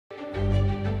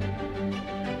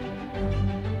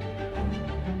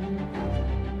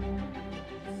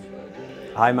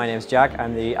Hi, my name is Jack.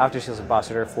 I'm the After Sales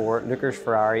Ambassador for Lookers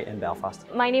Ferrari in Belfast.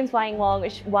 My name's Wang Wong,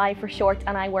 which is Y for short,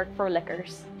 and I work for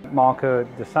Lookers. Marco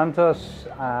De Santos.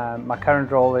 My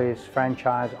current role is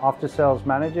Franchise After Sales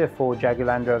Manager for Jaguar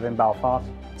Land Rover in Belfast.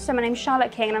 So my name's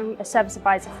Charlotte King and I'm a Service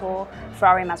Advisor for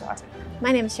Ferrari and Maserati.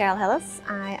 My name is Cheryl Hillis.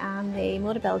 I am the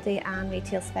Motability and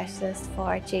Retail Specialist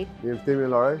for Jeep. My name is Damien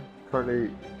Lowry,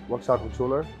 currently Workshop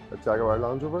Controller at Jaguar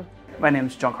Land Rover. My name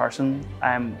is John Carson.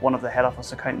 I'm one of the head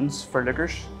office accountants for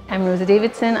Lookers. I'm Rosa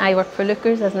Davidson. I work for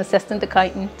Lookers as an assistant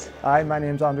accountant. Hi, my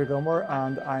name's Andrew Gilmore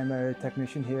and I'm a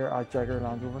technician here at Jaguar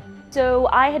Land Rover. So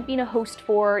I had been a host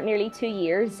for nearly 2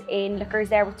 years in Lookers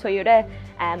there with Toyota.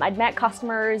 I'd met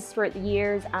customers throughout the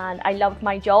years and I loved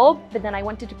my job, but then I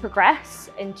wanted to progress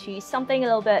into something a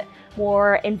little bit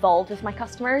more involved with my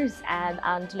customers,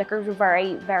 and Lookers were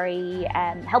very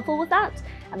helpful with that,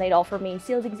 and they'd offer me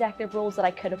sales executive roles that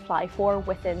I could apply for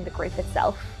within the group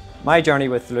itself. My journey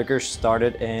with Lookers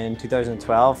started in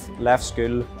 2012, left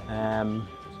school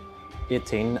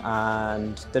 18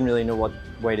 and didn't really know what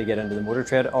way to get into the motor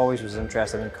trade. Always was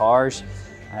interested in cars.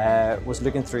 Was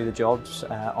looking through the jobs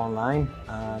online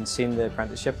and seeing the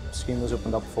apprenticeship scheme was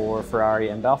opened up for Ferrari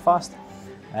in Belfast.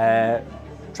 Tried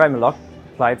my luck,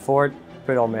 applied for it,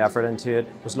 put all my effort into it,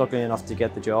 was lucky enough to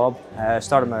get the job.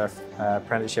 Started my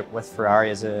apprenticeship with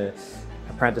Ferrari as an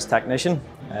apprentice technician.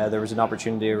 There was an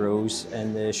opportunity arose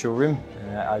in the showroom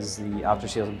as the after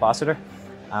sales ambassador,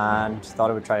 and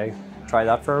thought I would try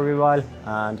that for a wee while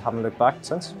and haven't looked back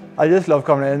since. I just love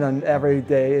coming in and every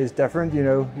day is different, you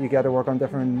know. You get to work on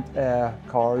different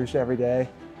cars every day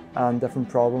and different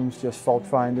problems, just fault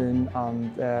finding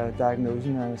and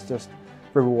diagnosing, and it's just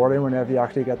rewarding whenever you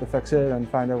actually get to fix it and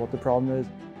find out what the problem is.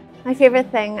 My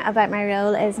favourite thing about my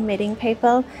role is meeting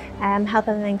people,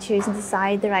 helping them choose and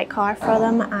decide the right car for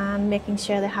them and making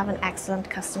sure they have an excellent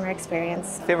customer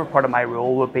experience. Favourite part of my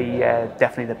role would be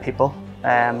definitely the people,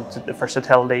 the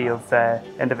versatility of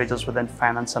individuals within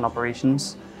finance and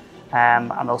operations,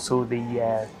 and also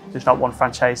there's not one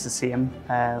franchise the same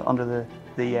under the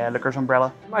Lookers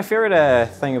umbrella. My favourite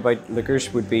thing about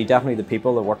Lookers would be definitely the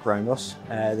people that work around us.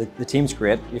 The team's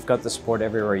great. You've got the support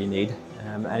everywhere you need.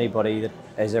 Anybody that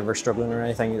is ever struggling or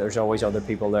anything, there's always other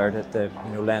people there to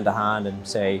lend a hand and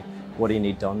say, what do you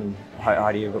need done and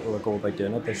how do you go about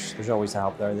doing it. There's always the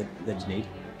help there that you need.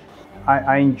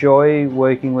 I enjoy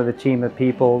working with a team of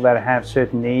people that have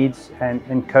certain needs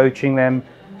and coaching them,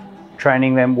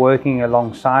 training them, working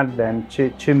alongside them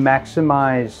to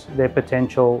maximize their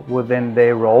potential within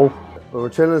their role. When we're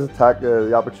training as a tech,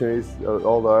 the opportunities are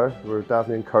all there. We're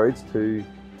definitely encouraged to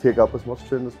take up as much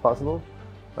training as possible.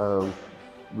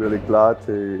 Really glad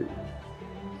to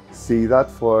see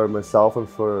that for myself and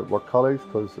for work colleagues,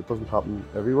 because it doesn't happen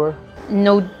everywhere.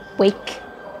 No week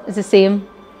is the same.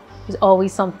 There's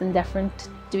always something different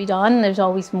to be done. There's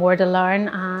always more to learn,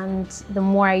 and the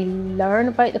more I learn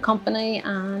about the company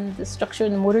and the structure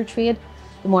in the motor trade,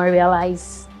 the more I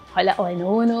realise how little I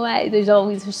know in a way.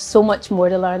 There's so much more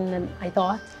to learn than I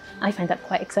thought. I find that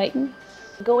quite exciting.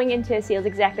 Going into a sales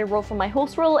executive role from my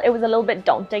host role, it was a little bit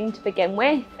daunting to begin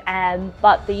with,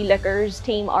 but the Lookers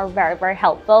team are very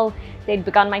helpful. They'd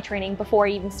begun my training before I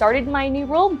even started my new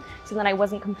role, so that I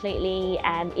wasn't completely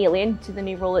alien to the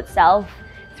new role itself.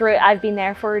 I've been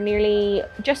there for nearly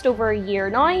just over a year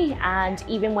now, and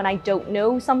even when I don't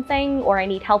know something or I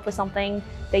need help with something,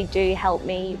 they do help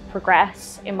me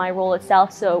progress in my role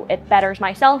itself, so it betters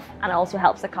myself and it also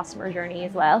helps the customer journey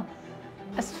as well.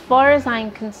 As far as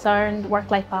I'm concerned,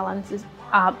 work-life balance is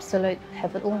absolute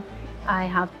pivotal. I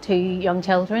have 2 young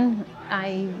children.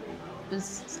 I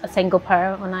was a single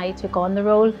parent when I took on the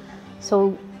role,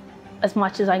 so as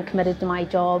much as I'm committed to my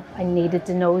job, I needed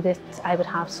to know that I would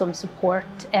have some support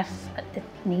if it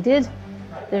needed.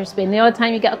 There's been the odd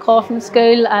time you get a call from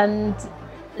school, and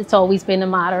it's always been a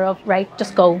matter of, right,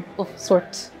 just go, we'll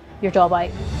sort your job out.